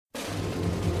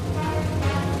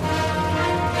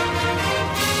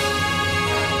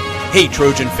Hey,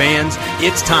 Trojan fans,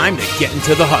 it's time to get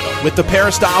into the huddle with the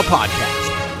Peristyle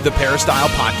Podcast. The Peristyle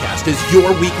Podcast is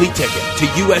your weekly ticket to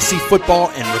USC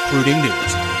football and recruiting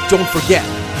news. Don't forget,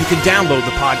 you can download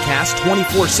the podcast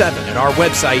 24/7 at our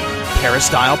website,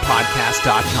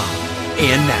 peristylepodcast.com.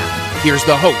 And now, here's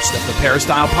the host of the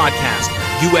Peristyle Podcast,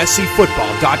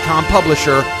 USCFootball.com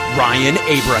publisher, Ryan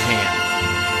Abraham.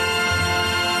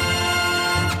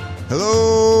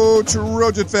 Hello,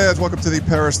 Trojan fans. Welcome to the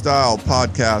Peristyle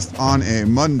Podcast on a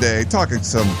Monday, talking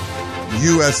some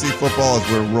USC football as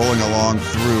we're rolling along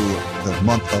through the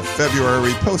month of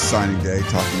February, post-signing day,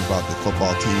 talking about the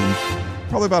football team.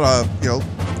 Probably about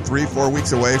 3-4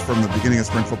 weeks away from the beginning of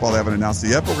spring football. They haven't announced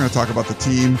it yet, but we're going to talk about the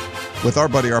team with our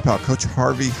buddy, our pal, Coach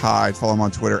Harvey Hyde. Follow him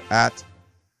on Twitter at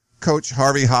Coach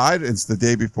Harvey Hyde. It's the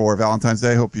day before Valentine's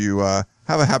Day. Hope you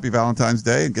have a happy Valentine's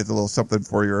Day and get a little something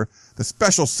for the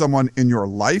special someone in your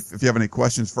life. If you have any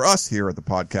questions for us here at the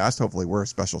podcast, hopefully we're a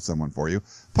special someone for you.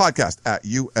 Podcast at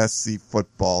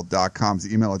uscfootball.com is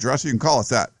the email address. You can call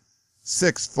us at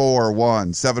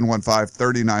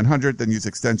 641-715-3900, then use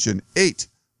extension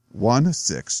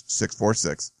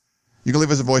 816646. You can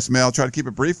leave us a voicemail. Try to keep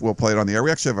it brief. We'll play it on the air.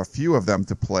 We actually have a few of them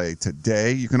to play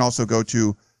today. You can also go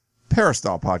to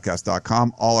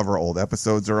peristylepodcast.com. All of our old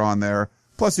episodes are on there.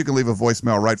 Plus, you can leave a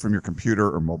voicemail right from your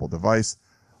computer or mobile device.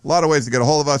 A lot of ways to get a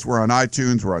hold of us. We're on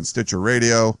iTunes. We're on Stitcher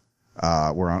Radio.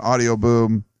 We're on Audio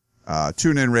Boom,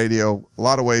 TuneIn Radio. A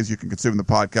lot of ways you can consume the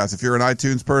podcast. If you're an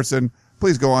iTunes person,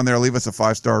 please go on there. Leave us a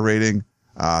 5-star rating.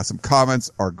 Some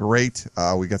comments are great.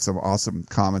 We get some awesome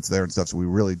comments there and stuff, so we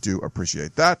really do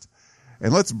appreciate that.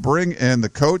 And let's bring in the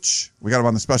coach. We got him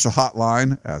on the special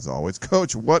hotline, as always.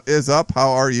 Coach, what is up?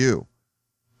 How are you?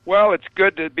 Well, it's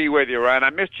good to be with you, Ryan. I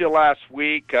missed you last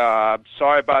week.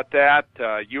 Sorry about that.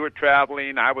 You were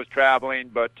traveling, I was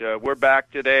traveling, but we're back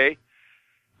today.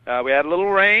 We had a little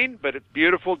rain, but it's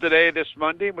beautiful today, this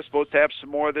Monday. We're supposed to have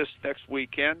some more this next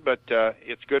weekend, but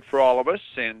it's good for all of us.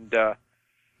 And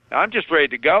I'm just ready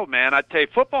to go, man. I tell you,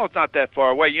 football's not that far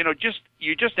away. You just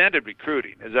ended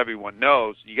recruiting, as everyone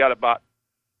knows. You got about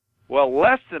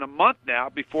less than a month now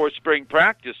before spring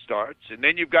practice starts. And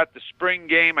then you've got the spring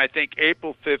game, I think,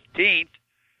 April 15th.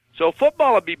 So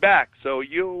football will be back. So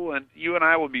you and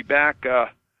I will be back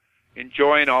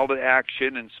enjoying all the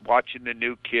action and watching the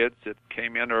new kids that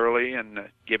came in early and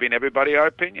giving everybody our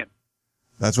opinion.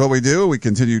 That's what we do. We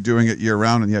continue doing it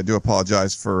year-round. And, I do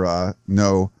apologize for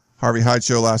no Harvey Hyde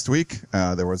show last week.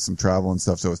 There was some travel and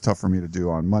stuff, so it was tough for me to do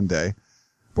on Monday.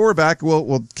 But we're back.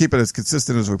 We'll keep it as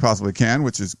consistent as we possibly can,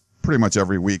 which is pretty much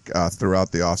every week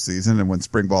throughout the off season. And when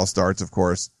spring ball starts, of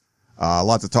course, a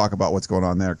lot to talk about what's going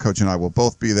on there. Coach and I will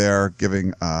both be there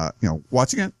giving,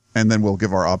 watching it, and then we'll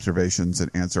give our observations and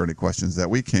answer any questions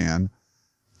that we can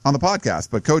on the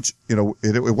podcast. But Coach,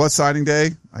 it was signing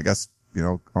day, I guess,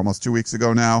 almost 2 weeks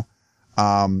ago now.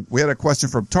 We had a question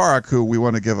from Tarek, who we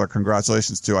want to give our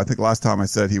congratulations to. I think last time I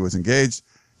said he was engaged.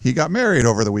 He got married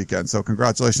over the weekend. So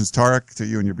congratulations, Tarek, to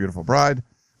you and your beautiful bride.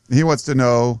 He wants to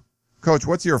know, Coach,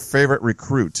 what's your favorite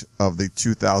recruit of the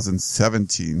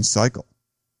 2017 cycle?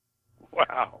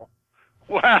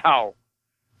 Wow.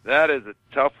 That is a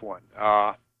tough one.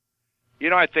 I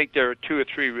think there are 2 or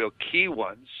 3 real key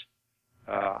ones.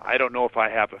 I don't know if I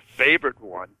have a favorite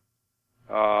one.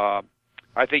 I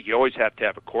think you always have to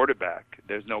have a quarterback.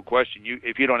 There's no question.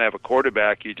 If you don't have a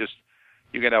quarterback, you can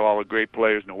have all the great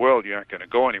players in the world. You aren't going to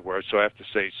go anywhere. So I have to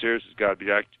say Sears has got to be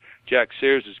Jack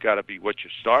Sears has got to be what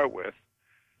you start with.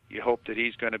 You hope that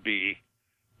he's going to be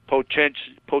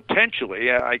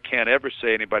potentially. I can't ever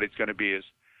say anybody's going to be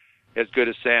as good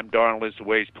as Sam Darnold is the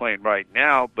way he's playing right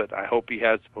now, but I hope he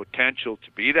has the potential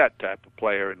to be that type of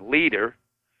player and leader.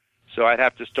 So I'd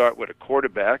have to start with a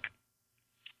quarterback.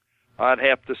 I'd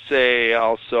have to say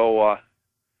also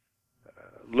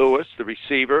Lewis, the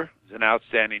receiver, is an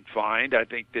outstanding find. I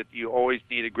think that you always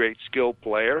need a great skill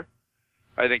player.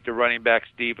 I think the running back,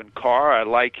 Stephen Carr, I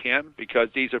like him because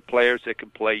these are players that can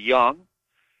play young.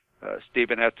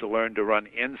 Stephen has to learn to run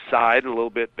inside a little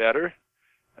bit better.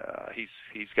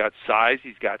 He's got size,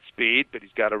 he's got speed, but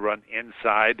he's got to run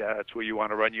inside. That's where you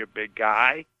want to run your big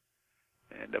guy.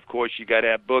 And, of course, you got to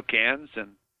have bookends.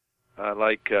 And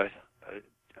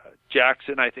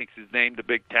Jackson, I think is his name, the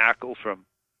big tackle from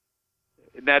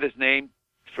 – isn't that his name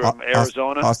from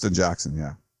Arizona? Austin Jackson,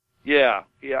 yeah. Yeah,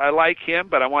 I like him,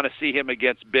 but I want to see him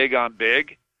against big on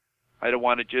big. I don't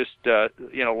want to just,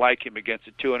 like him against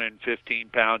a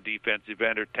 215-pound defensive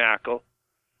end or tackle.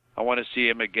 I want to see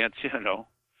him against,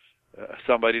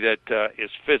 somebody that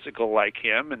is physical like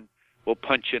him and will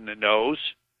punch in the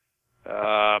nose.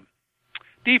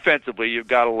 Defensively, you've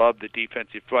got to love the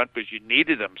defensive front because you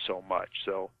needed them so much.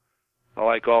 So I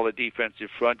like all the defensive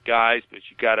front guys, but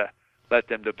you got to let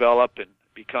them develop and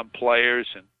become players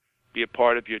and be a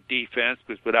part of your defense,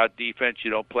 because without defense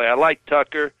you don't play. I like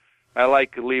Tucker. I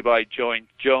like Levi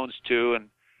Jones too, and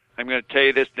I'm going to tell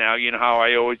you this now. You know how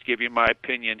I always give you my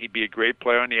opinion. He'd be a great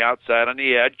player on the outside, on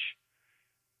the edge.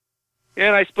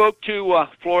 And I spoke to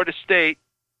Florida State,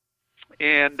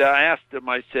 and I asked them,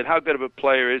 I said, how good of a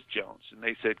player is Jones? And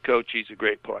they said, Coach, he's a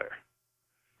great player.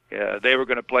 They were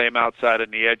going to play him outside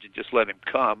on the edge and just let him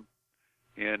come.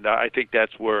 And I think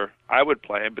that's where I would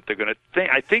play him, but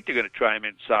I think they're going to try him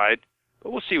inside.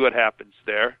 But we'll see what happens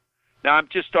there. Now, I'm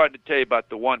just starting to tell you about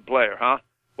the one player, huh?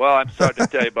 Well, I'm starting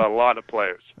to tell you about a lot of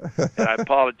players, and I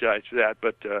apologize for that.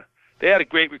 But they had a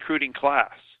great recruiting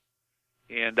class,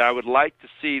 and I would like to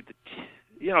see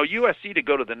USC to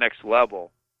go to the next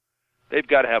level. They've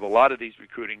got to have a lot of these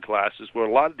recruiting classes where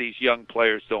a lot of these young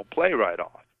players don't play right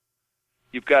off.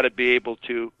 You've got to be able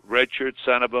to redshirt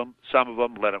some of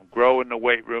them, let them grow in the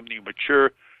weight room. You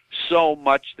mature so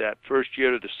much that first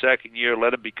year to the second year, let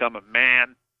them become a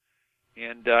man.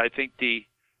 And I think the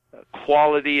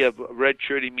quality of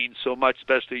redshirting means so much,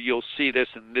 especially you'll see this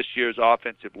in this year's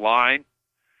offensive line.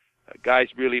 Guys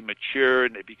really mature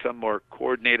and they become more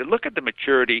coordinated. Look at the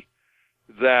maturity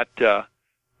that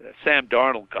Sam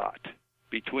Darnold got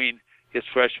between his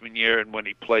freshman year and when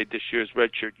he played this year's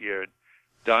redshirt year.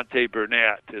 Dante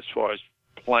Burnett, as far as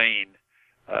playing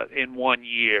in 1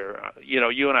 year.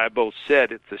 You and I both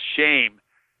said it's a shame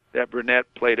that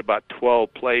Burnett played about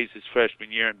 12 plays his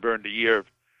freshman year and burned a year of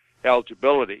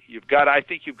eligibility. I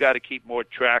think you've got to keep more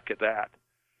track of that,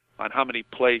 on how many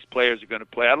plays players are going to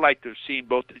play. I'd like to have seen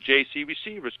both the JC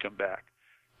receivers come back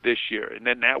this year, and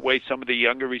then that way some of the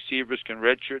younger receivers can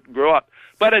redshirt and grow up.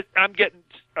 But I'm getting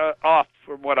off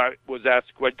from what I was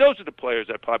asked. Those are the players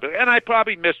I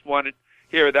probably missed one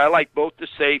here. That I like both the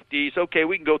safeties. Okay,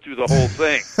 we can go through the whole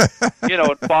thing,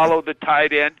 and follow the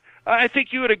tight end. I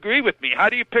think you would agree with me. How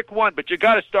do you pick one? But you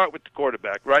got to start with the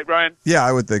quarterback, right, Ryan? Yeah,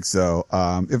 I would think so.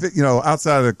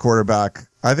 Outside of the quarterback,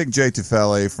 I think Jay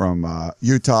Tufele from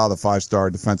Utah, the 5-star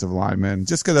defensive lineman,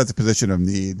 just because that's a position of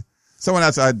need. Someone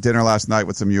else, I had dinner last night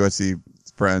with some USC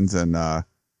friends, and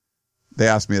they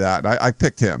asked me that, and I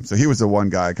picked him. So he was the one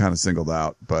guy I kind of singled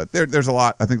out. But there's a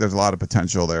lot. I think there's a lot of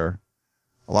potential there.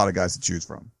 A lot of guys to choose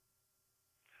from.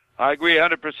 I agree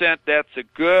 100%. That's a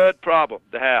good problem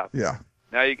to have. Yeah.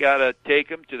 Now you got to take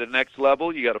them to the next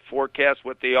level. You got to forecast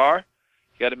what they are.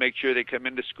 You got to make sure they come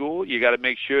into school. You got to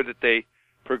make sure that they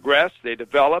progress, they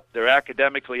develop, they're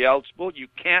academically eligible. You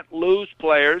can't lose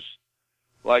players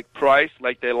like Price,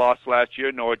 like they lost last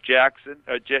year, nor Jefferson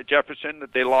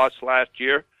that they lost last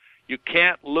year. You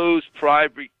can't lose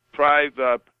pride type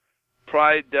of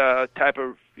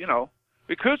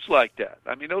recruits like that.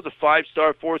 I mean, those are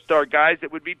 5-star, 4-star guys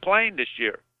that would be playing this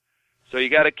year. So you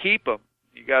got to keep them.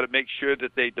 You got to make sure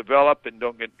that they develop and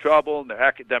don't get in trouble, and they're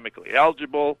academically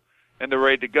eligible, and they're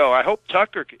ready to go. I hope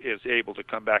Tucker is able to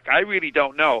come back. I really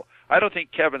don't know. I don't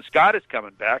think Kevin Scott is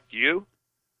coming back. Do you?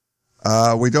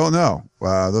 We don't know.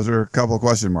 Those are a couple of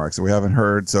question marks that we haven't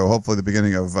heard. So hopefully the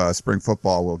beginning of spring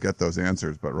football we'll get those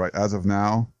answers. But right as of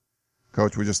now,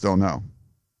 Coach, we just don't know.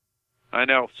 I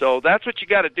know. So that's what you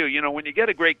got to do. When you get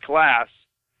a great class,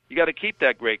 you got to keep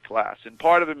that great class. And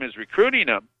part of them is recruiting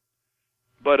them,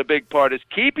 but a big part is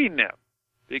keeping them.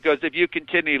 Because if you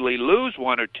continually lose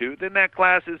one or two, then that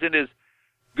class isn't as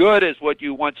good as what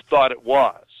you once thought it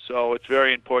was. So it's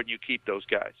very important you keep those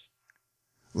guys.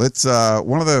 Let's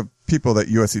one of the people that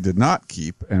USC did not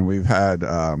keep, and we've had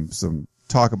some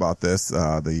talk about this,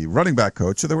 the running back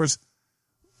coach. So there was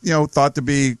thought to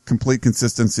be complete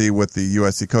consistency with the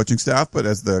USC coaching staff, but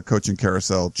as the coaching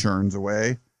carousel churns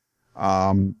away,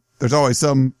 there's always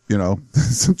some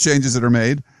some changes that are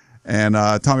made. And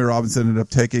Tommy Robinson ended up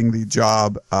taking the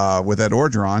job with Ed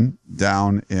Orgeron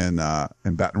down in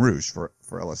Baton Rouge for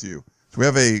LSU. So we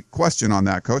have a question on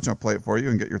that, Coach. I'll play it for you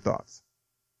and get your thoughts.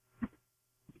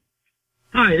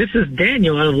 Hi, this is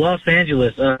Daniel out of Los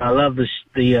Angeles. I love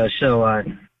the show.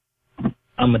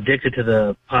 I'm addicted to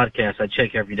the podcast. I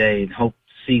check every day and hope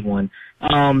to see one.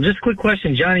 Just a quick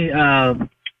question, Johnny.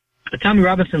 Tommy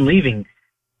Robinson leaving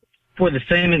for the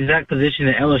same exact position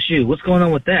at LSU. What's going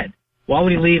on with that? Why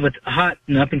would he leave a hot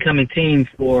and up-and-coming team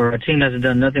for a team that hasn't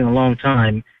done nothing in a long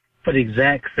time for the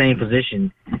exact same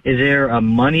position? Is there a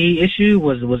money issue?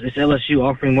 Is LSU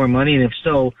offering more money? And if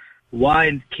so,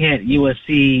 why can't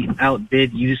USC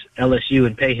outbid LSU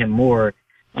and pay him more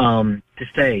to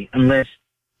stay?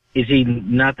 Is he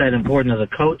not that important as a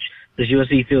coach? Does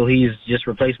USC feel he's just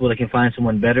replaceable? They can find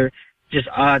someone better? Just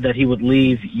odd that he would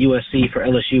leave USC for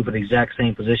LSU for the exact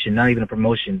same position, not even a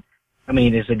promotion. I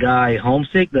mean, is the guy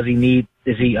homesick? I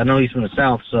know he's from the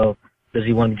South, so Does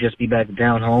he want to just be back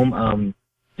down home?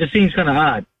 Just seems kind of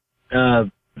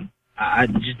odd. I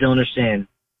just don't understand.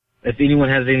 If anyone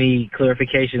has any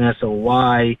clarification as to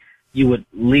why you would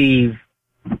leave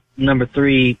number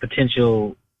 3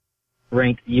 potential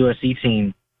ranked USC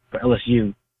team for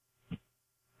LSU.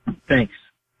 Thanks.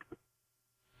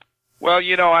 Well,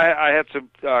 I had some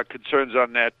concerns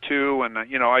on that too, and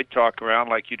I talk around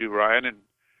like you do, Ryan. And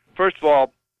first of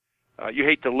all, you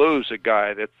hate to lose a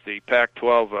guy that's the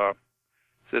Pac-12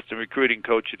 assistant recruiting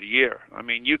coach of the year. I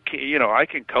mean, I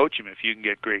can coach him if you can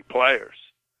get great players.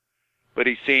 But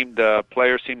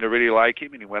players seemed to really like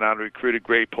him, and he went out and recruited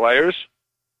great players.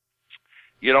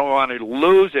 You don't want to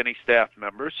lose any staff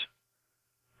members,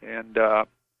 and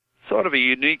sort of a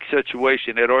unique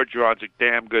situation. Ed Orgeron's a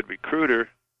damn good recruiter.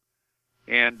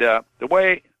 And the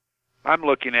way I'm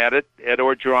looking at it, Ed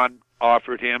Orgeron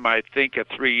offered him, I think, a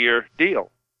 3-year deal.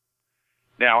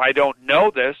 Now, I don't know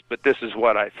this, but this is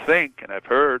what I think and I've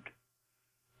heard.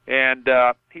 And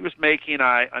he was making,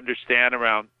 I understand,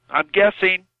 around, I'm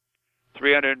guessing,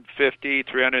 $350,000,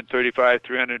 $335,000,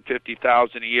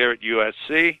 $350,000 a year at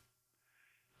USC,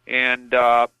 and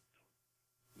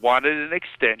wanted an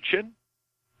extension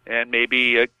and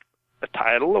maybe a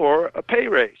title or a pay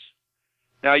raise.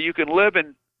 Now, you can live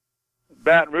in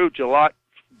Baton Rouge a lot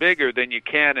bigger than you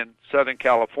can in Southern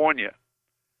California.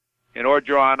 And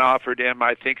Orgeron offered him,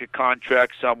 I think, a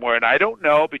contract somewhere, and I don't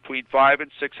know, between $500,000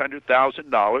 and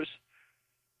 $600,000,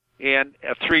 and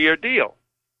a 3-year deal.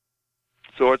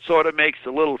 So it sort of makes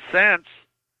a little sense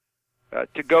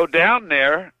to go down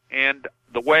there. And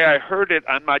the way I heard it,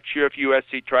 I'm not sure if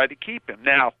USC tried to keep him.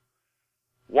 Now,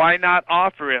 why not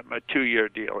offer him a 2-year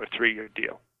deal or 3-year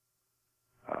deal?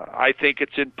 I think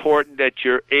it's important that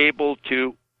you're able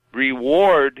to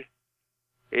reward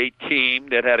a team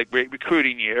that had a great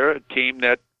recruiting year, a team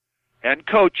that, and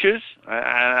coaches,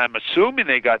 I'm assuming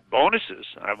they got bonuses.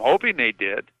 I'm hoping they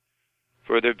did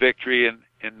for their victory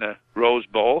in the Rose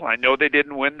Bowl. I know they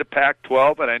didn't win the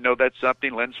Pac-12, and I know that's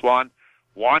something Lynn Swann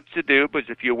wants to do, because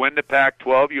if you win the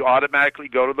Pac-12, you automatically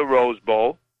go to the Rose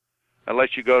Bowl,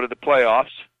 unless you go to the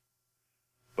playoffs.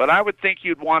 But I would think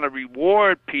you'd want to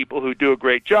reward people who do a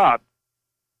great job.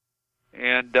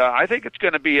 And I think it's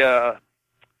going to be a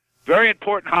very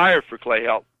important hire for Clay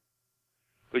Helton.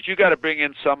 But you got to bring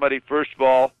in somebody, first of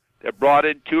all, that brought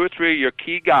in 2 or 3 of your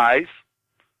key guys,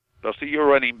 especially your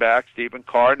running backs, Stephen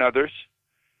Carr and others,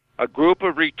 a group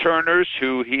of returners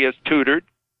who he has tutored,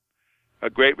 a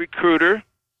great recruiter,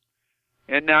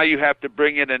 and now you have to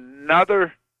bring in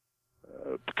another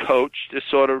coach to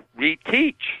sort of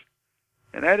reteach.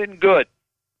 And that isn't good.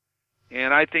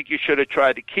 And I think you should have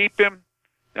tried to keep him.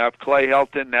 Now, if Clay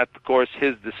Helton, that's, of course,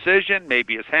 his decision.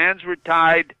 Maybe his hands were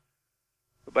tied.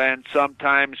 And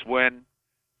sometimes when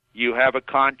you have a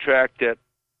contract that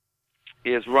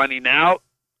is running out,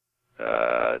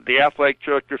 the athletic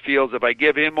director feels if I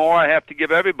give him more, I have to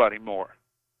give everybody more.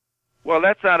 Well,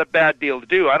 that's not a bad deal to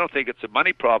do. I don't think it's a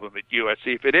money problem at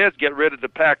USC. If it is, get rid of the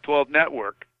Pac-12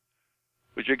 network,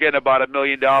 which you're getting about $1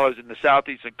 million in the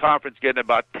Southeastern Conference, getting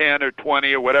about 10 or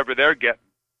 20 or whatever they're getting.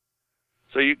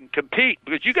 So you can compete,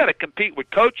 because you got to compete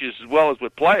with coaches as well as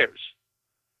with players.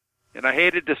 And I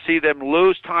hated to see them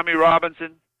lose Tommy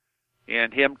Robinson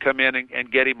and him come in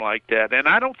and get him like that. And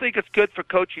I don't think it's good for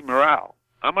coaching morale.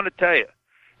 I'm going to tell you.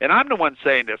 And I'm the one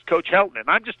saying this, Coach Helton, and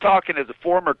I'm just talking as a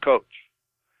former coach.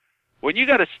 When you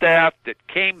got a staff that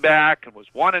came back and was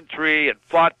 1-3 and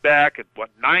fought back and won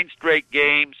 9 straight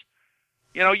games,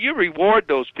 you reward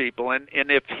those people. And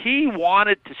if he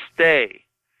wanted to stay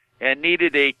and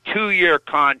needed a 2-year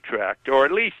contract or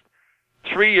at least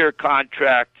 3-year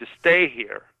contract to stay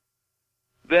here,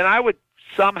 then I would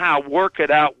somehow work it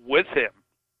out with him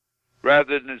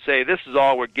rather than say, this is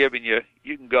all we're giving you,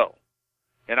 you can go.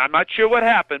 And I'm not sure what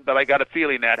happened, but I got a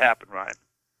feeling that happened, Ryan.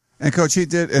 And Coach, he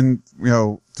did, and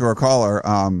to our caller,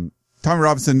 Tommy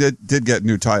Robinson did get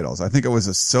new titles. I think it was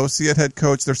associate head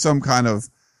coach. There's some kind of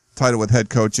title with head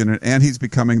coach in it, and he's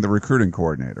becoming the recruiting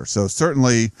coordinator. So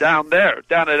certainly down at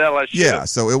LSU. Yeah,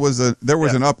 so there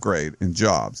was an upgrade in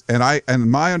jobs.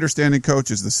 And my understanding,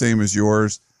 Coach, is the same as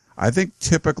yours. I think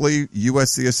typically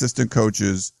USC assistant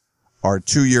coaches are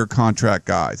 2-year contract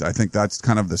guys. I think that's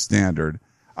kind of the standard.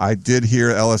 I did hear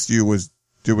LSU was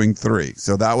doing 3,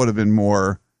 so that would have been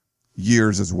more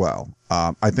years as well.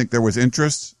 I think there was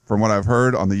interest, from what I've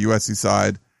heard, on the USC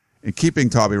side in keeping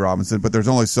Tommy Robinson, but there's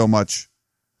only so much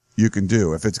you can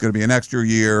do. If it's going to be an extra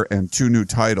year and 2 new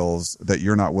titles that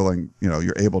you're not willing,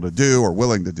 you're able to do or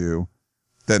willing to do,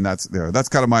 then that's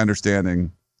kind of my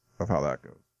understanding of how that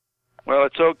goes. Well,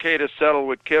 it's okay to settle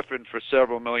with Kiffin for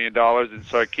several $1 million in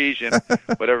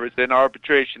Sarkisian, whatever's in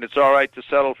arbitration. It's all right to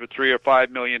settle for $3 or $5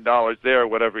 million there,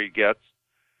 whatever he gets.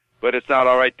 But it's not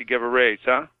all right to give a raise,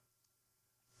 huh?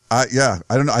 Yeah,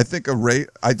 I don't know. I think a raise,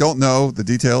 I don't know the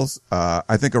details.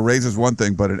 I think a raise is one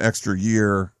thing, but an extra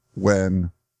year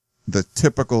when the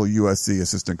typical USC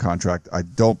assistant contract, I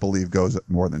don't believe goes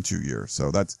more than 2 years. So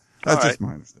that's right. just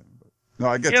my understanding. But, no,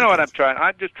 I get you know what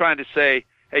I'm just trying to say,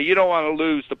 hey, you don't want to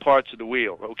lose the parts of the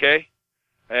wheel, okay?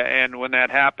 And when that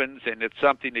happens and it's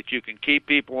something that you can keep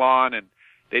people on and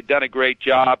they've done a great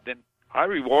job, then I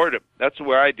reward them. That's the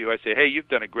way I do. I say, hey, you've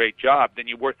done a great job. Then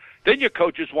your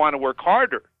coaches want to work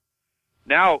harder.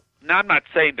 Now, I'm not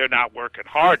saying they're not working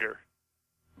harder,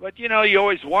 but, you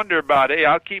always wonder about, hey,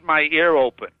 I'll keep my ear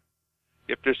open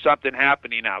if there's something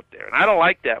happening out there. And I don't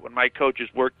like that when my coaches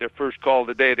work their first call of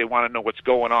the day. They want to know what's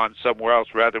going on somewhere else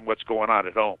rather than what's going on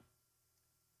at home.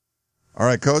 All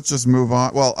right, Coach, let's move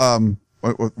on. Well,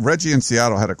 Reggie in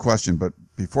Seattle had a question, but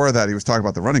before that, he was talking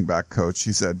about the running back coach.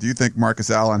 He said, do you think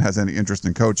Marcus Allen has any interest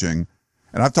in coaching?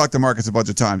 And I've talked to Marcus a bunch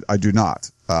of times. I do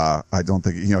not. I don't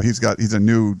think, he's a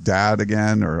new dad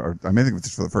again, or I may think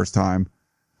it's for the first time.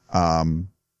 And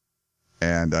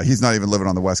he's not even living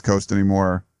on the West Coast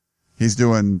anymore. He's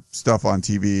doing stuff on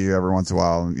TV every once in a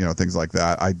while and, things like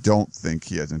that. I don't think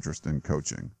he has interest in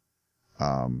coaching,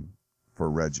 for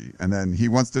Reggie. And then he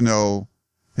wants to know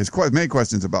his main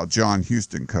questions about John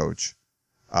Houston, coach.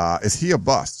 Is he a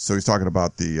bust? So he's talking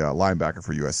about the linebacker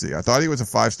for USC. I thought he was a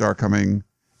 5-star coming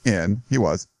in. He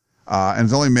was. And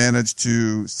has only managed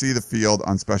to see the field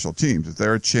on special teams. Is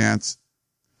there a chance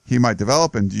he might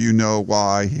develop? And do you know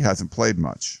why he hasn't played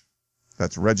much?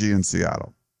 That's Reggie in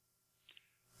Seattle.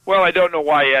 Well, I don't know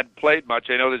why he hadn't played much.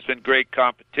 I know there's been great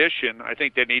competition. I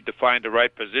think they need to find the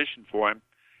right position for him.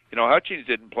 Hutchings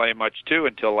didn't play much, too,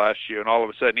 until last year, and all of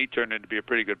a sudden he turned into be a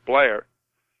pretty good player.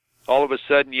 All of a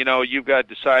sudden, you've got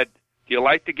to decide, do you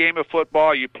like the game of football?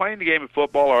 Are you playing the game of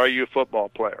football, or are you a football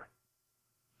player?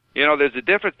 There's a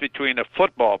difference between a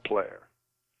football player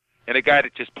and a guy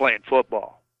that's just playing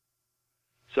football.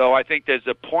 So I think there's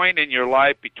a point in your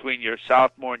life between your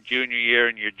sophomore and junior year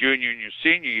and your junior and your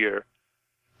senior year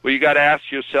where you got to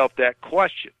ask yourself that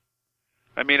question.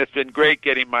 I mean, it's been great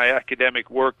getting my academic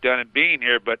work done and being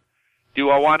here, but do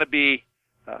I want to be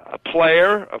a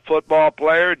player, a football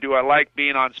player? Do I like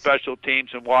being on special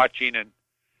teams and watching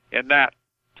and that?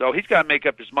 So he's got to make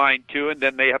up his mind, too, and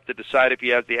then they have to decide if he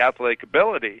has the athletic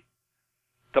ability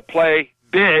to play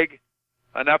big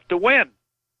enough to win.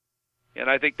 And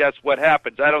I think that's what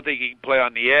happens. I don't think he can play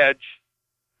on the edge.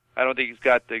 I don't think he's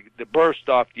got the burst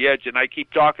off the edge, and I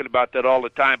keep talking about that all the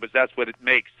time, but that's what it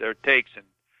takes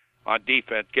on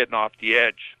defense, getting off the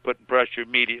edge, putting pressure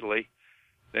immediately,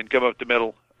 then come up the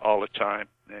middle all the time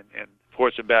and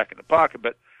force him back in the pocket.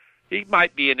 But he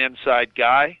might be an inside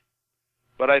guy,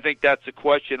 but I think that's the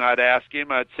question I'd ask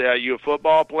him. I'd say, are you a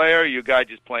football player, or are you a guy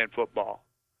just playing football?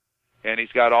 And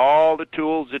he's got all the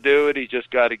tools to do it. He's just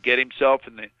got to get himself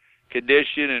in the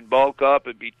condition and bulk up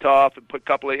and be tough and put a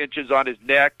couple of inches on his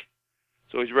neck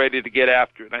so he's ready to get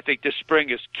after it. And I think this spring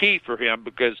is key for him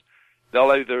because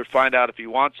they'll either find out if he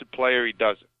wants to play or he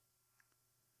doesn't.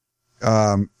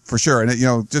 For sure.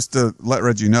 And, just to let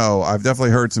Reggie know, I've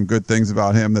definitely heard some good things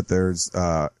about him,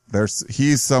 that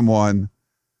he's someone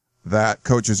that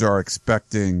coaches are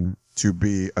expecting to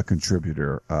be a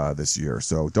contributor, this year.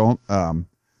 So don't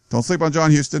sleep on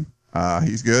John Houston.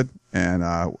 He's good. And,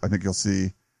 I think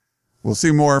we'll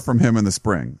see more from him in the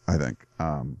spring, I think.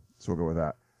 So we'll go with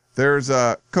that. There's,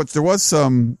 Coach, there was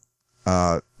some,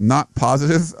 not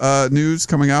positive, news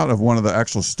coming out of one of the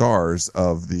actual stars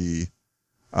of the,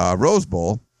 Rose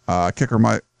Bowl, kicker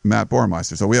Matt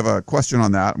Bormeister. So we have a question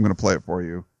on that. I'm going to play it for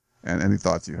you. And any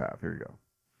thoughts you have. Here you go.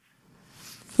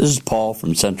 This is Paul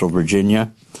from Central Virginia.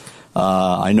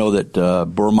 I know that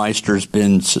Bormeister's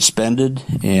been suspended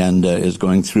and is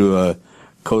going through a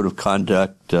code of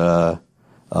conduct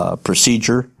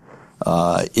procedure.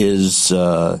 Is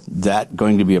that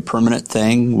going to be a permanent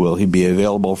thing? Will he be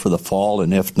available for the fall?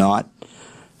 And if not,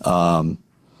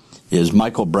 is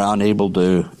Michael Brown able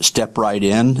to step right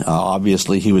in?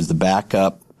 Obviously, he was the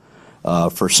backup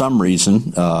for some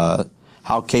reason.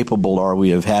 How capable are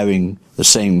we of having the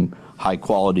same high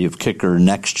quality of kicker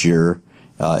next year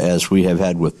as we have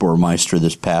had with Bormeister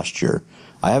this past year?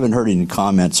 I haven't heard any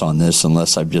comments on this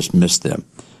unless I've just missed them.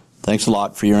 Thanks a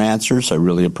lot for your answers. I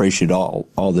really appreciate all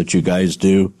that you guys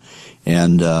do.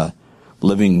 And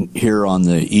living here on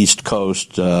the East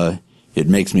Coast, it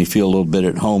makes me feel a little bit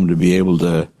at home to be able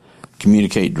to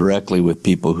communicate directly with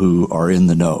people who are in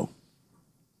the know.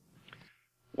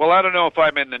 Well, I don't know if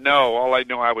I'm in the know. All I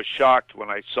know, I was shocked when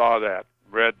I saw that,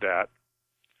 read that.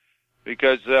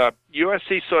 because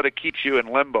USC sort of keeps you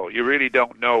in limbo. You really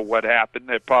don't know what happened.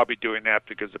 They're probably doing that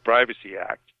because of the Privacy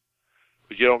Act,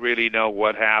 but you don't really know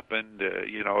what happened.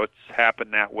 It's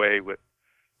happened that way with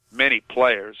many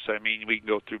players. I mean, we can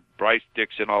go through Bryce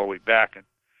Dixon all the way back,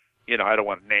 and I don't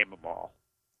want to name them all,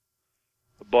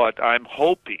 but I'm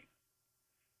hoping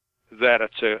that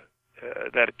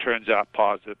that it turns out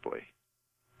positively.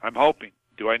 I'm hoping.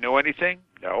 Do I know anything?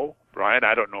 No, Brian.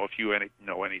 I don't know if you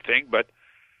know anything, but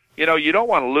you don't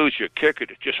want to lose your kicker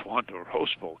that just won the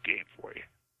Rose Bowl game for you.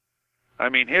 I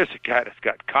mean, here's a guy that's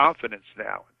got confidence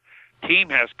now. Team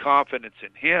has confidence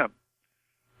in him.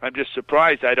 I'm just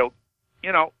surprised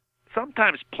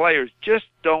sometimes players just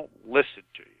don't listen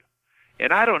to you.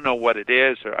 And I don't know what it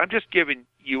is, or I'm just giving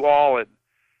you all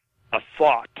a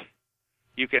thought.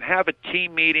 You can have a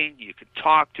team meeting, you can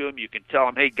talk to them, you can tell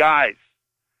them, hey, guys,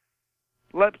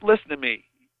 listen to me.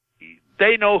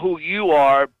 They know who you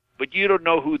are, but you don't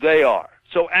know who they are.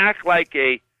 So act like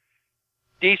a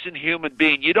decent human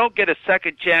being. You don't get a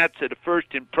second chance at a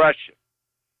first impression.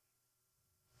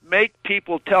 Make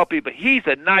people tell people, he's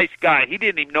a nice guy. He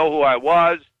didn't even know who I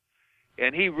was,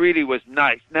 and he really was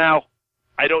nice. Now,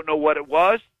 I don't know what it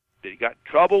was that he got in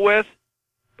trouble with,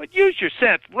 but use your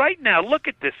sense. Right now, look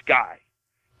at this guy.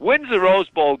 Wins the Rose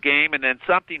Bowl game, and then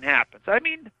something happens. I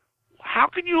mean, how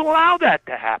can you allow that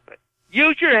to happen?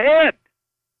 Use your head.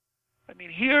 I mean,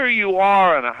 here you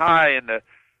are on a high in the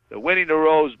winning the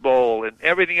Rose Bowl and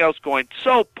everything else going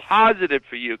so positive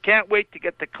for you. Can't wait to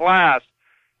get to class,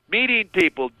 meeting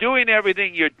people, doing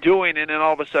everything you're doing, and then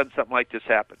all of a sudden something like this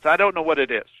happens. I don't know what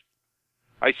it is.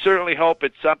 I certainly hope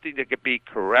it's something that could be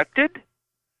corrected,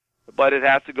 but it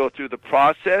has to go through the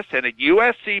process. And at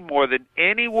USC, more than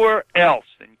anywhere else,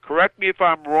 and correct me if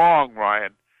I'm wrong,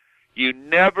 Ryan, you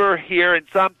never hear, and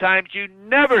sometimes you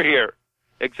never hear,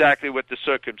 exactly what the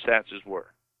circumstances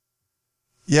were.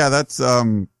 Yeah, that's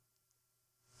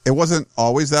it wasn't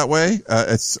always that way.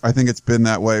 I think it's been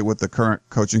that way with the current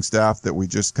coaching staff, that we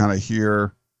just kind of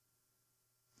hear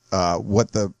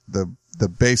what the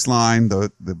baseline,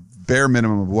 the bare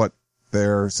minimum of what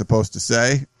they're supposed to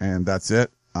say, and that's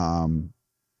it.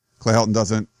 Clay Helton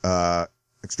doesn't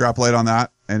extrapolate on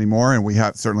that anymore, and we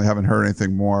certainly haven't heard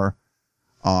anything more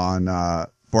on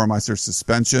Bormeister's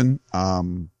suspension.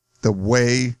 The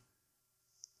way,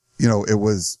 it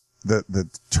was the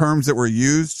terms that were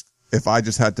used. If I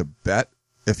just had to bet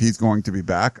if he's going to be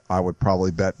back, I would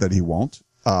probably bet that he won't.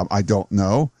 I don't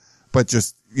know, but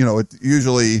just, it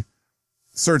usually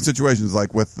certain situations,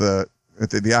 like with the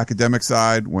academic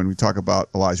side, when we talk about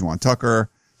Elijah Tucker,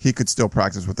 he could still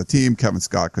practice with the team. Kevin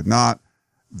Scott could not.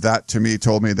 That to me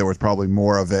told me there was probably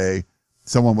more of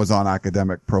someone was on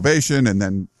academic probation and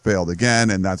then failed again,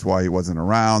 and that's why he wasn't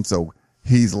around. So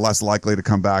he's less likely to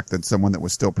come back than someone that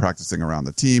was still practicing around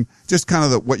the team. Just kind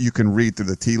of what you can read through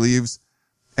the tea leaves,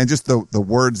 and just the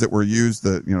words that were used,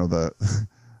 the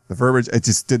verbiage. It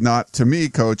just did not, to me,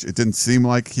 Coach, it didn't seem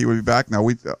like he would be back. Now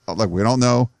we don't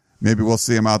know. Maybe we'll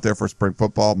see him out there for spring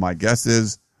football. My guess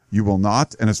is you will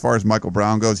not. And as far as Michael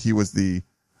Brown goes, he was the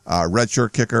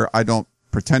redshirt kicker. I don't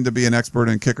pretend to be an expert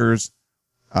in kickers.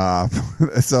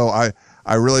 So I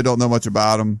really don't know much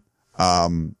about him.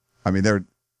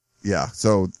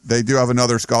 So they do have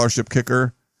another scholarship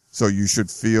kicker. So you should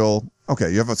feel,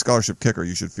 okay, you have a scholarship kicker,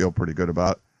 you should feel pretty good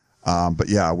about. But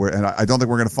yeah, I don't think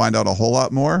we're going to find out a whole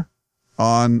lot more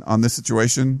on this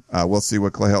situation. We'll see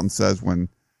what Clay Helton says when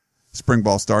spring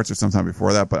ball starts or sometime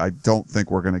before that, but I don't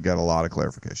think we're going to get a lot of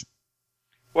clarification.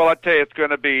 Well, I tell you, it's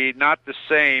going to be not the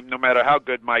same no matter how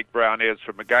good Mike Brown is,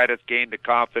 from a guy that's gained the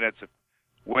confidence of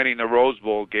winning the Rose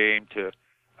Bowl game to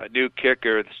a new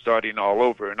kicker that's starting all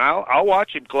over. And I'll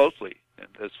watch him closely in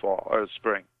this fall or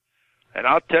spring. And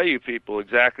I'll tell you people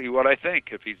exactly what I think,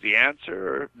 if he's the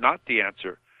answer or not the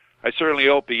answer. I certainly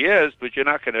hope he is, but you're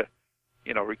not going to,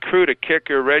 recruit a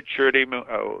kicker, redshirt him,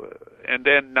 and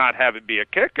then not have him be a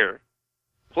kicker.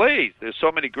 Please, there's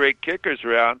so many great kickers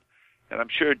around, and I'm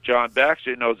sure John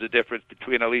Baxter knows the difference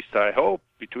between, at least I hope,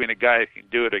 between a guy who can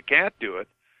do it or can't do it,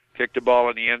 kick the ball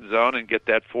in the end zone and get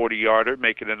that 40-yarder,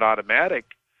 make it an automatic.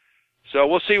 So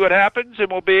we'll see what happens,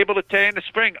 and we'll be able to tell you in the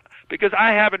spring, because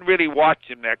I haven't really watched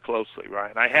him that closely,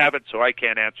 Ryan. I haven't, so I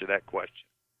can't answer that question.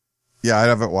 Yeah, I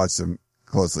haven't watched him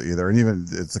closely either. And even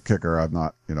it's a kicker, I'm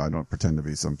not, I don't pretend to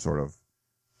be some sort of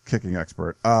kicking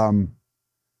expert.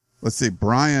 Let's see.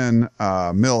 Brian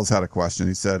Mills had a question.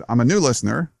 He said, I'm a new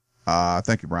listener.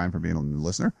 Thank you, Brian, for being a new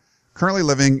listener. Currently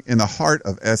living in the heart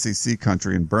of SEC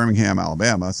country in Birmingham,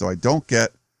 Alabama, so I don't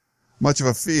get much of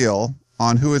a feel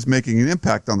on who is making an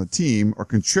impact on the team or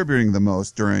contributing the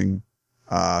most during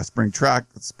spring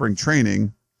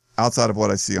training outside of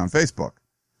what I see on Facebook.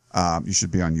 You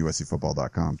should be on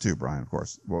USCfootball.com too, Brian, of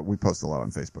course. Well, we post a lot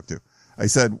on Facebook too. I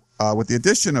said, with the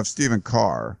addition of Stephen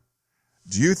Carr,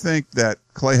 do you think that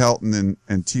Clay Helton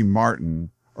and T.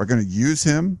 Martin are going to use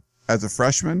him as a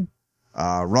freshman?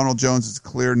 Ronald Jones is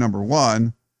clear number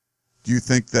 1. Do you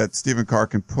think that Stephen Carr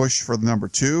can push for the number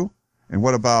 2? And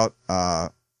what about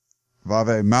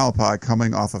Vave Malapai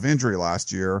coming off of injury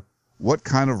last year? What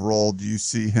kind of role do you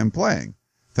see him playing?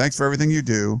 Thanks for everything you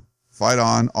do. Fight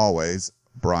on always,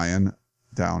 Brian,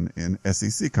 down in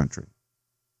SEC country.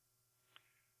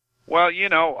 Well,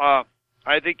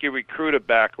 I think you recruit a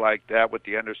back like that with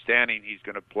the understanding he's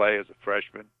going to play as a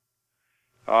freshman.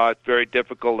 It's very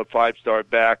difficult, a 5-star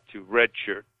back to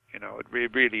redshirt.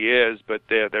 It really is, but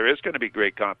there is going to be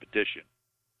great competition.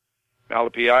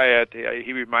 Malapai,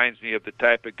 he reminds me of the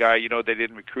type of guy, they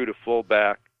didn't recruit a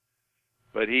fullback,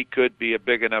 but he could be a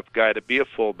big enough guy to be a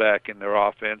fullback in their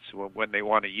offense when they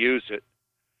want to use it.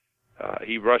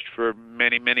 He rushed for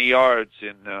many, many yards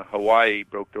in Hawaii,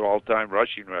 broke their all-time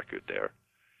rushing record there.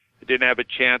 He didn't have a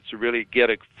chance to really get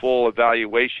a full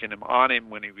evaluation on him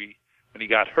when he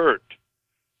got hurt.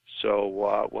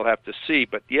 So we'll have to see.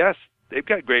 But yes, they've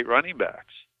got great running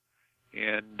backs,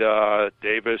 and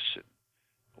Davis, and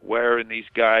Ware, and these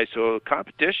guys. So the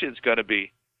competition's going to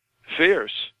be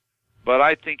fierce. But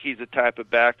I think he's the type of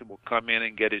back that will come in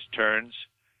and get his turns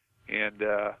and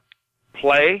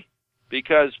play.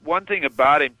 Because one thing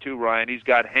about him too, Ryan, he's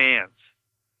got hands.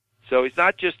 So he's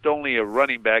not just only a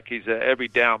running back; he's a every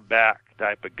down back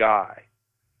type of guy.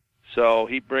 So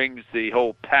he brings the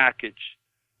whole package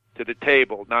to the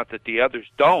table. Not that the others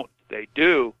don't; they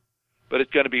do. But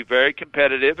it's going to be very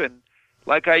competitive. And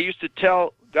like I used to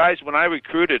tell guys when I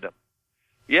recruited them,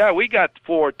 yeah, we got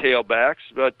 4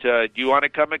 tailbacks, but do you want to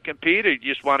come and compete, or you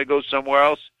just want to go somewhere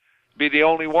else, be the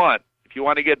only one? If you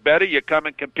want to get better, you come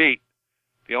and compete.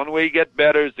 The only way you get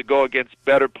better is to go against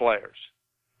better players.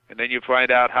 And then you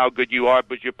find out how good you are,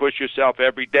 but you push yourself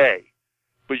every day.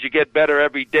 But you get better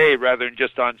every day rather than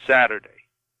just on Saturday.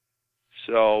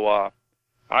 So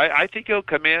I think he'll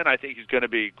come in. I think he's going to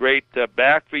be a great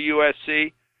back for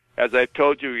USC. As I've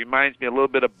told you, he reminds me a little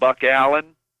bit of Buck Allen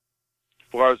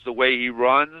as far as the way he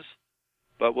runs.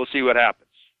 But we'll see what happens.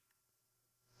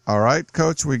 All right,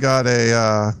 Coach, we got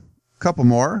a couple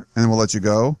more, and then we'll let you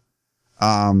go.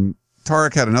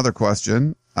 Tarek had another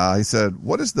question. He said,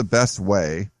 what is the best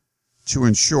way to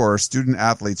ensure student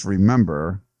athletes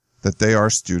remember that they are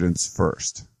students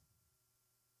first?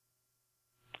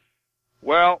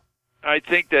 Well, I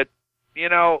think that,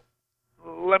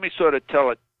 let me sort of tell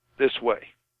it this way.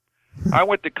 I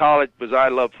went to college because I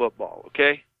love football,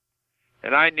 okay?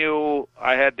 And I knew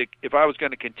I had to, if I was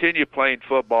going to continue playing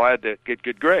football, I had to get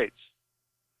good grades.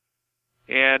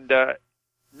 And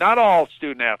not all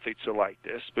student athletes are like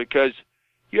this, because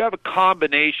you have a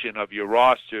combination of your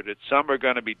roster that some are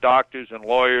going to be doctors and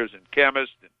lawyers and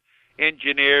chemists and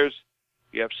engineers.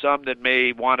 You have some that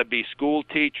may want to be school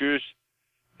teachers,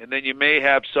 and then you may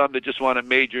have some that just want to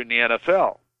major in the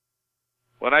NFL.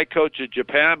 When I coached at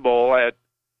Japan Bowl, I had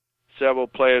several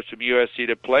players from USC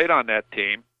that played on that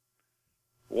team.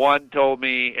 One told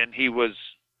me, and he was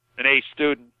an A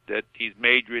student, that he's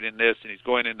majoring in this and he's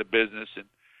going into business and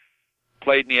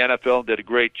played in the NFL and did a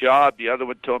great job. The other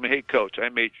one told me, hey, Coach, I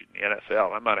majored in the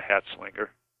NFL. I'm not a hat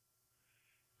slinger.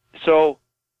 So,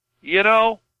 you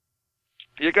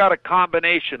got a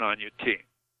combination on your team.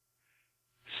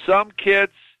 Some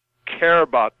kids care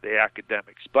about the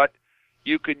academics, but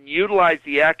you can utilize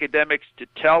the academics to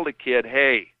tell the kid,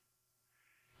 hey,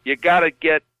 you got to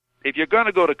get, if you're going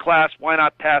to go to class, why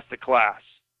not pass the class?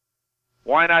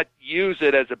 Why not use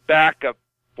it as a backup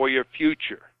for your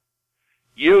future?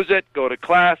 Use it, go to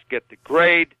class, get the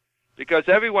grade, because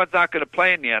everyone's not going to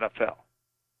play in the NFL.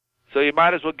 So you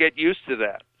might as well get used to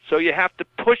that. So you have to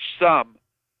push some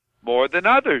more than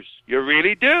others. You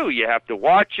really do. You have to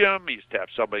watch them. You used to have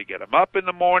somebody get them up in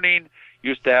the morning.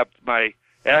 Used to have my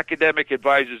academic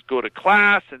advisors go to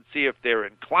class and see if they're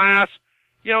in class.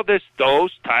 There's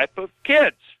those type of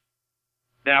kids.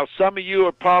 Now, some of you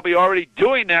are probably already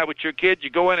doing that with your kids. You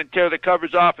go in and tear the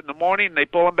covers off in the morning, and they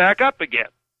pull them back up again.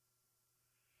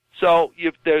 So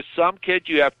if there's some kids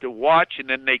you have to watch, and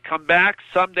then they come back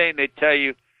someday and they tell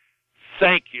you,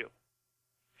 thank you.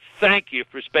 Thank you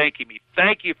for spanking me.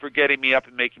 Thank you for getting me up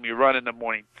and making me run in the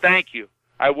morning. Thank you.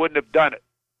 I wouldn't have done it.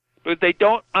 But they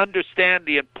don't understand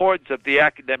the importance of the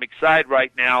academic side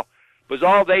right now, because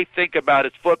all they think about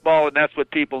is football, and that's what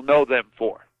people know them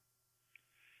for.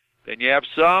 Then you have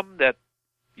some that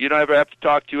you don't ever have to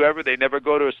talk to ever. They never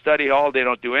go to a study hall. They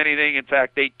don't do anything. In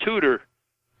fact, they tutor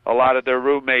a lot of their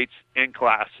roommates in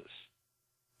classes.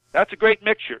 That's a great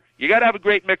mixture. You got to have a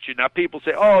great mixture. Now, people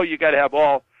say, oh, you got to have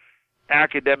all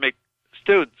academic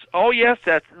students. Oh, yes,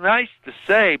 that's nice to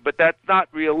say, but that's not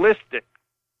realistic.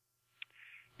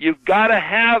 You've got to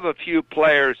have a few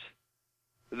players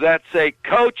that say,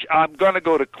 Coach, I'm going to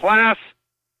go to class,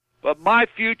 but my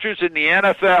future's in the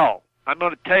NFL. I'm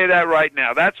going to tell you that right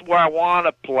now. That's where I want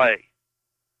to play.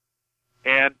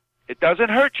 And it doesn't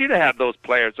hurt you to have those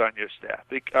players on your staff,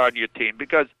 on your team,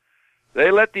 because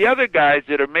they let the other guys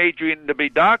that are majoring to be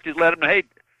doctors, let them know, hey,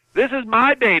 this is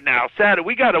my day now, Saturday.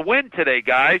 We got to win today,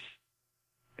 guys.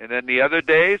 And then the other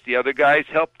days, the other guys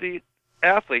help the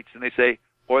athletes, and they say,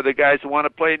 or the guys who want to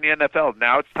play in the NFL,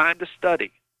 now it's time to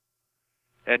study.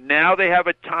 And now they have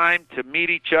a time to meet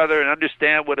each other and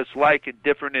understand what it's like in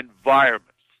different environments.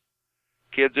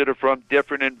 Kids that are from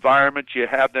different environments, you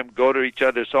have them go to each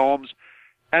other's homes.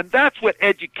 And that's what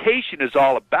education is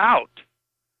all about.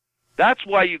 That's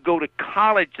why you go to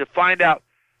college, to find out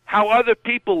how other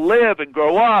people live and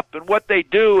grow up and what they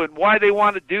do and why they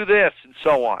want to do this and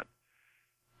so on.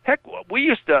 Heck, we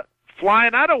used to fly,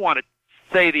 and I don't want to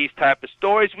say these type of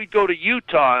stories. We'd go to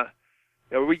Utah,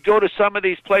 or we'd go to some of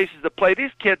these places to play.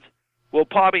 These kids will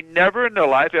probably never in their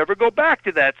life ever go back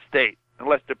to that state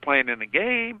unless they're playing in a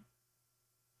game.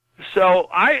 So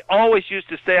I always used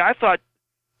to say, I thought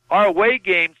our away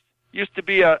games used to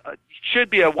be should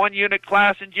be a one-unit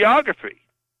class in geography,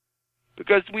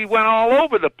 because we went all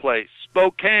over the place.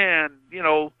 Spokane,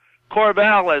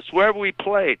 Corvallis, wherever we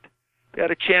played. We had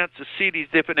a chance to see these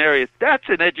different areas. That's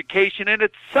an education in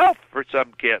itself for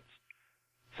some kids.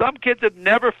 Some kids have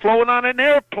never flown on an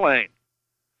airplane.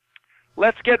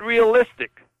 Let's get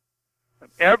realistic.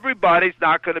 Everybody's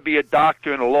not going to be a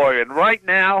doctor and a lawyer. And right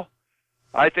now,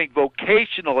 I think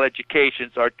vocational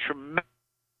educations are tremendous.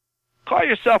 Call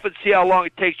yourself and see how long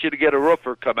it takes you to get a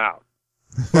roofer come out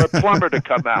or a plumber to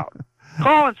come out.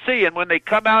 Call and see, and when they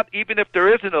come out, even if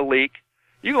there isn't a leak,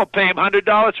 you're going to pay them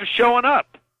 $100 for showing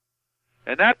up.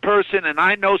 And that person, and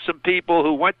I know some people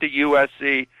who went to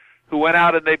USC, who went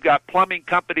out and they've got plumbing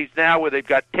companies now where they've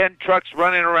got 10 trucks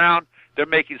running around. They're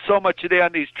making so much a day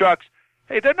on these trucks.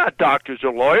 Hey, they're not doctors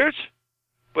or lawyers,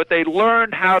 but they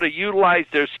learned how to utilize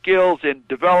their skills in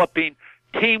developing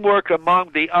teamwork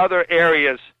among the other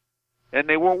areas, and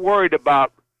they weren't worried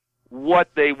about what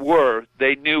they were.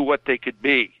 They knew what they could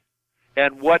be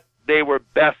and what they were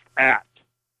best at.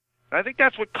 And I think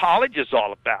that's what college is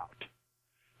all about.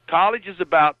 College is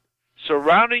about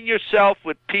surrounding yourself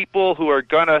with people who are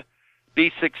going to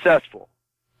be successful.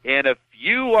 And if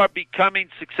you are becoming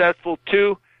successful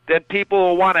too, then people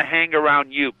will want to hang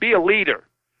around you. Be a leader,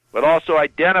 but also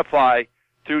identify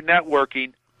through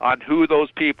networking on who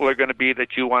those people are going to be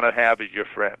that you want to have as your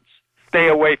friends. Stay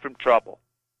away from trouble.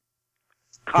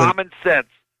 Common sense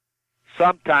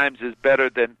sometimes is better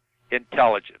than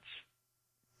intelligence.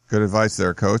 Good advice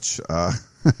there, Coach.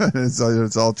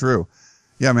 It's all true.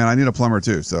 Yeah, man, I need a plumber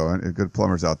too. So good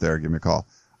plumbers out there, give me a call.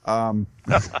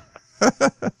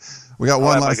 We got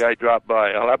one last.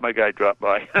 I'll have my guy drop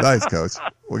by. Nice, Coach.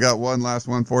 We got one last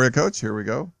one for you, Coach. Here we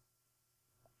go.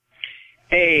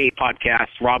 Hey, podcast,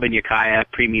 Robin Yakaya,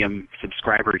 premium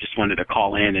subscriber. Just wanted to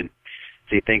call in and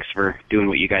say thanks for doing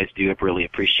what you guys do. I really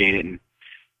appreciate it. And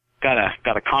got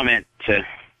a comment to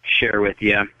share with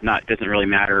you. Doesn't really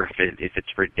matter if it's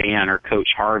for Dan or Coach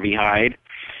Harvey Hyde,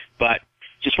 but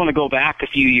just want to go back a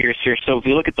few years here. So if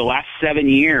you look at the last 7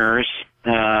 years,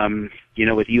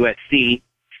 with USC,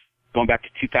 going back to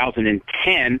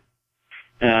 2010,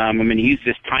 I'm going to use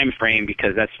this time frame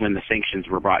because that's when the sanctions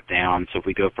were brought down. So if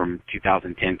we go from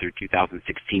 2010 through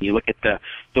 2016, you look at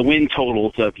the win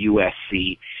totals of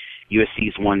USC.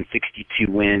 USC's won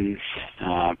 62 wins,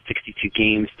 62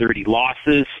 games, 30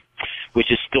 losses,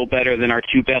 which is still better than our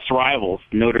two best rivals.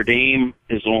 Notre Dame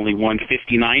has only won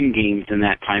 59 games in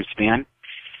that time span.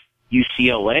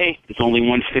 UCLA has only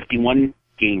won 51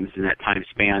 games in that time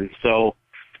span. So,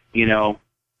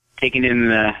 taking in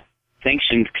the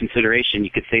sanctions consideration, you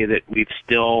could say that we've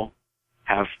still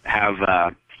have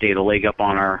stayed a leg up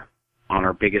on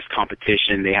our biggest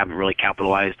competition. They haven't really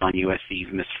capitalized on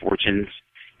USC's misfortunes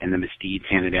and the misdeeds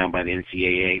handed down by the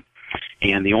NCAA.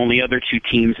 And the only other two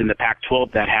teams in the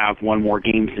Pac-12 that have won more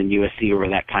games than USC over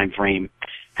that time frame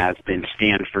has been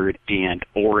Stanford and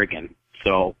Oregon.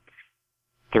 So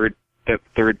third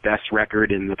best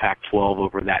record in the Pac-12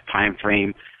 over that time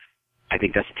frame. I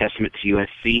think that's a testament to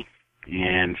USC,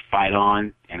 and fight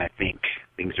on, and I think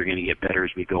things are going to get better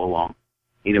as we go along.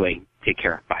 Anyway, take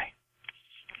care. Bye.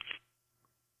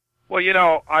 Well,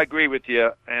 I agree with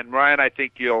you, and Ryan, I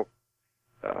think you'll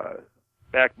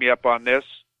back me up on this.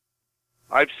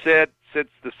 I've said since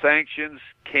the sanctions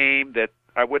came that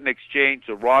I wouldn't exchange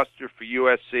the roster for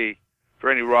USC for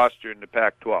any roster in the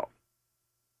Pac-12.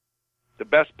 The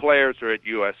best players are at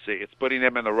USC. It's putting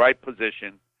them in the right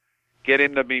position,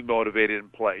 getting them to be motivated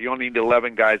and play. You only need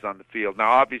 11 guys on the field.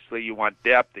 Now, obviously, you want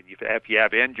depth, and if you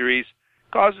have injuries,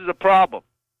 it causes a problem.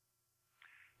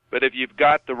 But if you've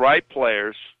got the right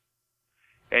players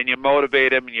and you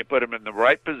motivate them and you put them in the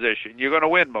right position, you're going to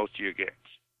win most of your games.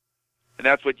 And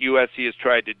that's what USC has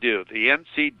tried to do. The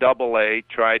NCAA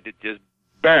tried to just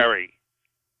bury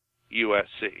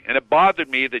USC. And it bothered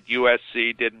me that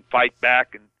USC didn't fight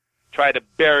back and try to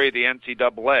bury the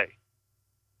NCAA,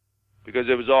 because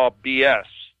it was all BS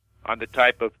on the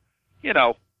type of,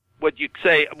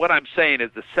 what I'm saying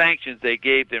is the sanctions they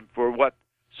gave them for what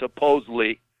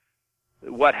supposedly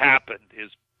what happened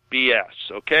is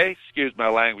BS, okay? Excuse my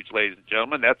language, ladies and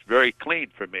gentlemen. That's very clean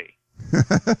for me.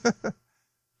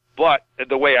 But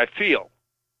the way I feel.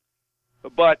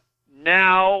 But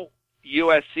now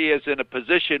USC is in a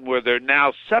position where they're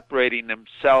now separating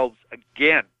themselves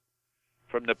again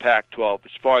from the Pac-12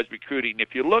 as far as recruiting.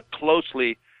 If you look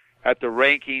closely at the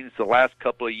rankings the last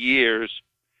couple of years,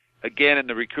 again in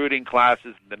the recruiting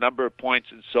classes, the number of points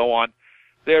and so on,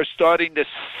 they're starting to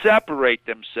separate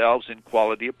themselves in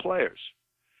quality of players.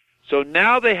 So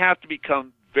now they have to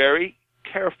become very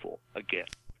careful again,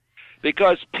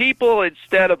 because people,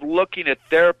 instead of looking at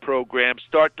their program,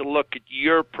 start to look at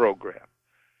your program.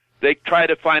 They try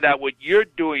to find out what you're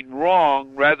doing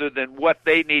wrong rather than what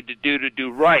they need to do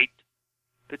right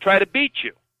to try to beat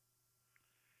you.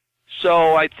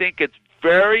 So I think it's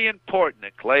very important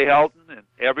that Clay Helton and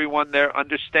everyone there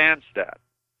understands that,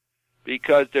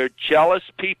 because they're jealous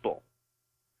people.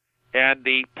 And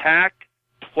the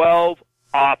Pac-12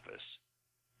 office,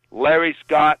 Larry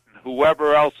Scott and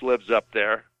whoever else lives up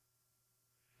there,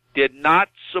 did not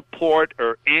support,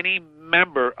 or any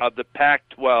member of the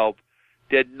Pac-12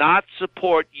 did not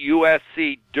support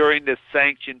USC during the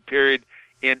sanction period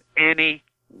in any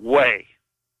way.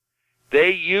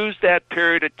 They used that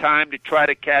period of time to try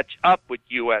to catch up with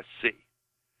USC,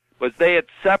 because they had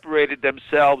separated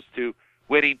themselves to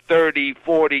winning 30,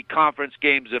 40 conference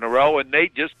games in a row, and they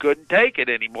just couldn't take it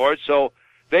anymore. So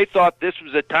they thought this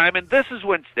was a time, and this is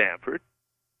when Stanford,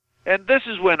 and this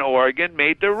is when Oregon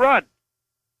made their run.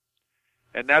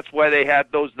 And that's why they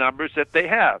had those numbers that they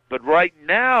have. But right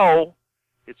now,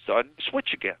 it's starting to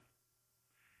switch again.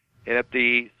 And if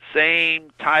the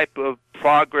same type of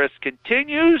progress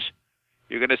continues,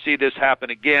 you're going to see this happen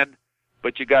again,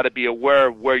 but you got to be aware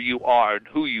of where you are and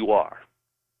who you are.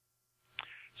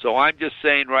 So I'm just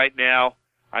saying right now,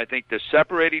 I think they're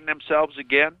separating themselves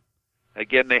again.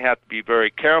 Again, they have to be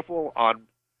very careful on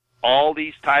all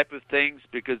these type of things,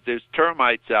 because there's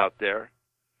termites out there,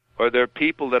 or there are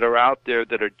people that are out there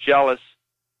that are jealous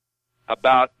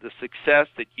about the success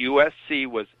that USC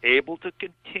was able to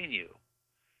continue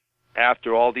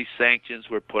after all these sanctions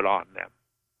were put on them.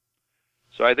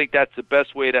 So I think that's the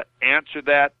best way to answer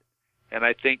that, and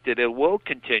I think that it will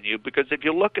continue, because if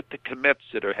you look at the commits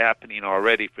that are happening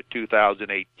already for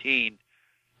 2018,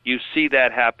 you see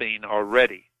that happening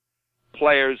already.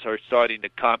 Players are starting to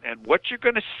come, and what you're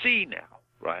going to see now,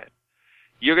 Ryan,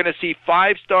 you're going to see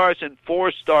 5 stars and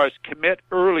 4 stars commit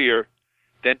earlier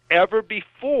than ever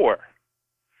before,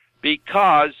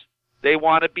 because they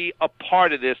want to be a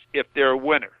part of this if they're a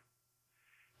winner.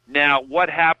 Now, what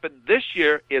happened this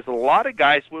year is a lot of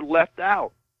guys were left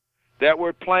out that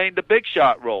were playing the big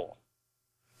shot role,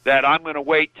 that I'm going to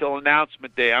wait till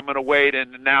announcement day, I'm going to wait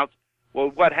and announce. Well,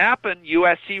 what happened,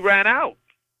 USC ran out.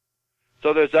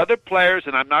 So there's other players,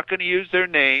 and I'm not going to use their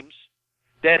names,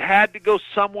 that had to go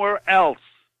somewhere else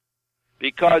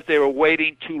because they were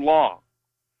waiting too long.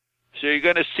 So you're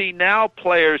going to see now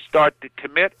players start to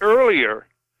commit earlier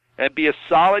and be a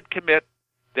solid commit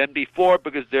than before,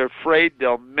 because they're afraid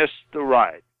they'll miss the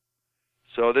ride.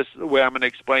 So this is the way I'm going to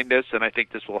explain this, and I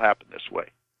think this will happen this way.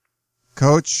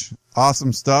 Coach,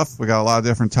 awesome stuff. We got a lot of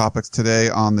different topics today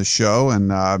on the show,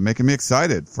 and making me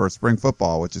excited for spring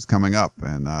football, which is coming up,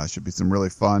 and should be some really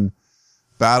fun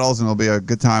battles, and it'll be a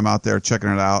good time out there checking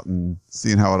it out and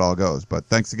seeing how it all goes. But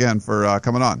thanks again for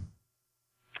coming on.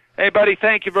 Hey, buddy,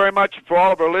 thank you very much. For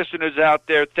all of our listeners out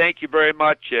there, thank you very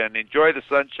much, and enjoy the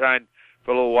sunshine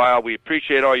for a little while. We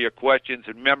appreciate all your questions,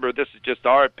 and remember, this is just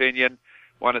our opinion.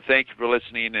 Want to thank you for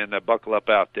listening, and buckle up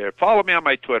out there. Follow me on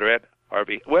my Twitter at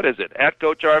Harvey. What is it? At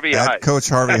Coach Harvey Hyde. At Coach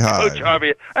Harvey Hyde. Coach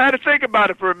Harvey. I had to think about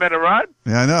it for a minute, Ron.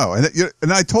 Yeah, I know,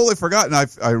 and I totally forgot, and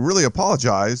I really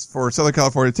apologize for Southern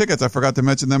California tickets. I forgot to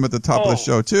mention them at the top of the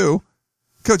show too.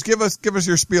 Coach, give us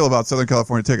your spiel about Southern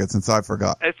California tickets, since I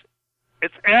forgot.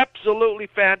 It's absolutely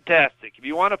fantastic. If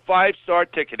you want a 5-star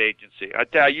ticket agency,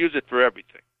 I use it for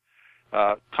everything.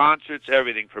 Concerts,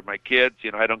 everything for my kids.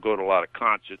 I don't go to a lot of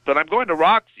concerts, but I'm going to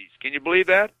Roxy's. Can you believe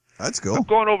that? That's cool. I'm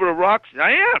going over to Roxy.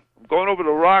 I am. I'm going over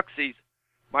to Roxy's.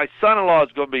 My son-in-law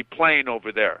is going to be playing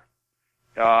over there.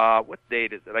 What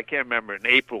date is it? I can't remember. In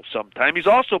April sometime. He's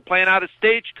also playing out of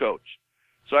Stagecoach.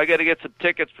 So I got to get some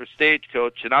tickets for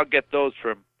Stagecoach, and I'll get those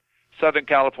from Southern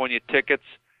California Tickets,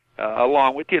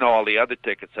 along with, all the other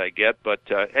tickets I get. But,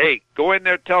 hey, go in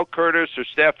there, tell Curtis or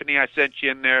Stephanie I sent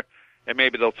you in there, and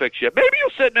maybe they'll fix you up. Maybe you'll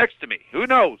sit next to me. Who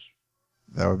knows?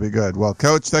 That would be good. Well,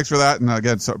 Coach, thanks for that. And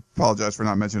again, apologize for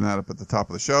not mentioning that up at the top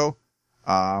of the show.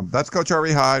 That's Coach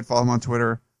Harvey Hyde. Follow him on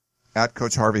Twitter at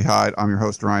Coach Harvey Hyde. I'm your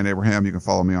host, Ryan Abraham. You can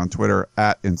follow me on Twitter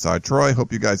at Inside Troy.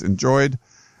 Hope you guys enjoyed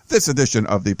this edition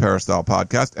of the Peristyle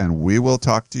Podcast, and we will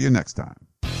talk to you next time.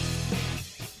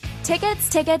 Tickets,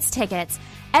 tickets, tickets.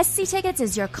 SC Tickets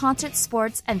is your concert,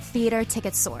 sports, and theater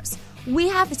ticket source. We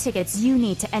have the tickets you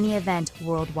need to any event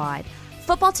worldwide.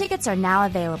 Football tickets are now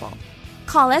available.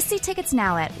 Call SC Tickets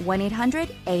now at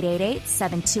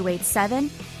 1-800-888-7287,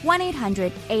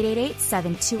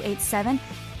 1-800-888-7287.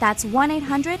 That's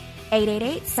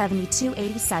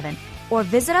 1-800-888-7287. Or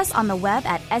visit us on the web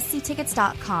at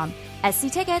sctickets.com.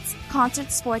 SC Tickets,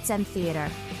 concert, sports, and theater.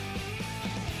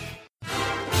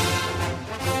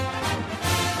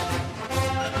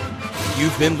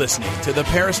 You've been listening to the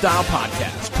Peristyle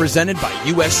Podcast, presented by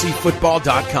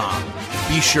USCFootball.com.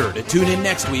 Be sure to tune in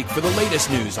next week for the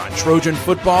latest news on Trojan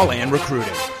football and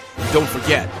recruiting. Don't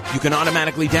forget, you can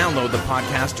automatically download the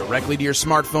podcast directly to your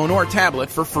smartphone or tablet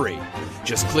for free.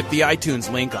 Just click the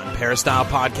iTunes link on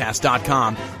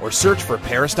peristylepodcast.com or search for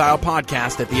Peristyle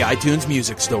Podcast at the iTunes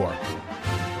Music Store.